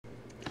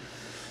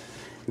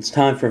It's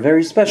time for a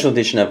very special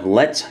edition of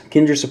Let's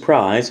Kinder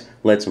Surprise,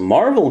 Let's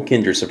Marvel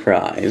Kinder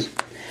Surprise.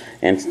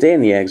 And today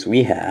in the eggs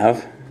we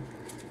have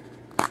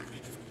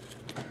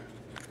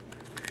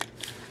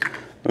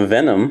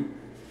Venom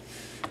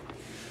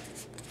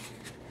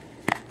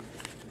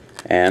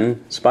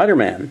and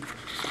Spider-Man.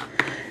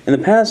 In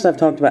the past, I've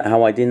talked about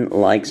how I didn't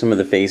like some of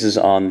the faces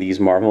on these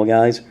Marvel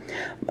guys,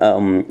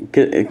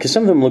 because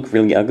some of them look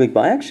really ugly,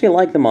 but I actually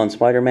like them on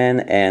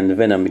Spider-Man and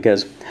Venom,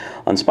 because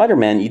on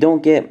Spider-Man, you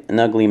don't get an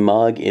ugly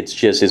mug, it's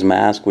just his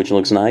mask, which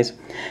looks nice.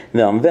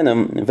 Now, on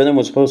Venom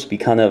was supposed to be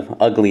kind of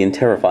ugly and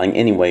terrifying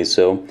anyway,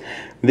 so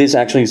this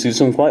actually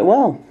suits him quite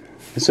well.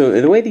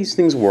 So the way these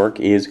things work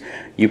is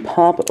you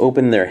pop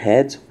open their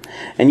heads,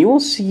 and you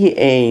will see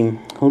a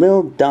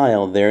little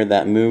dial there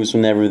that moves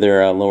whenever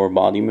their lower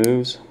body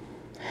moves.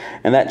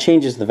 And that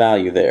changes the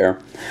value there.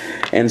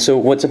 And so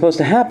what's supposed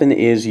to happen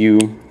is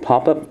you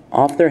pop up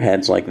off their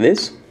heads like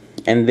this,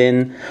 and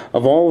then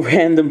of all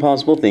random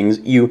possible things,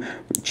 you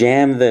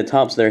jam the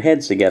tops of their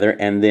heads together,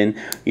 and then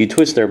you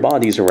twist their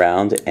bodies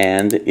around,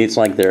 and it's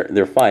like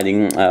they're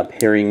fighting,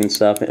 parrying and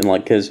stuff. And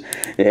like, because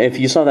if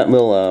you saw that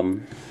little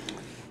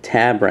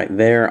tab right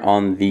there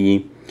on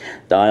the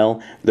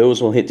dial,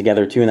 those will hit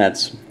together too, and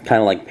that's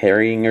kind of like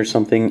parrying or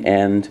something.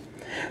 And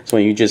so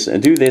you just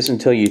do this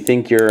until you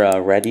think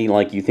you're ready,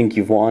 like you think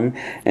you've won,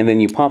 and then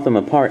you pop them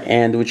apart,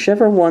 and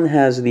whichever one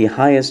has the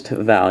highest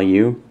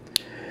value,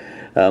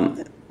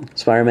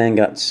 Spider-Man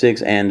got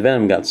 6 and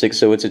Venom got 6,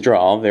 so it's a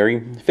draw. Very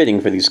fitting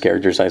for these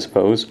characters, I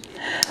suppose.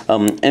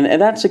 And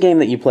that's a game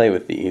that you play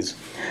with these.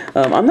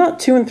 I'm not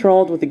too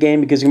enthralled with the game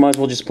because you might as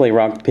well just play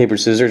rock, paper,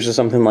 scissors or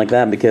something like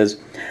that,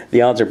 because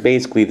the odds are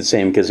basically the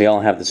same because they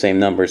all have the same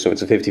number, so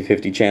it's a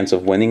 50-50 chance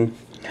of winning.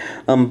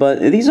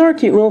 But these are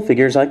cute little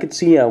figures. I could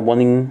see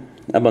winning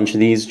a bunch of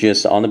these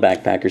just on a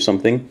backpack or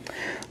something.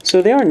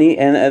 So they are neat,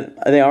 and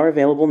they are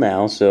available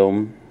now,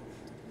 so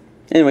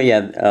anyway,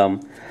 yeah,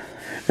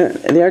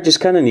 they are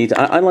just kind of neat.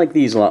 I like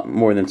these a lot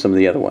more than some of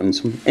the other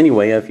ones.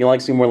 Anyway, if you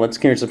like to see more Let's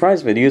Kinder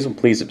Surprise videos,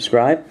 please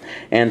subscribe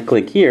and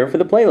click here for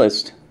the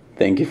playlist.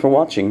 Thank you for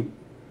watching.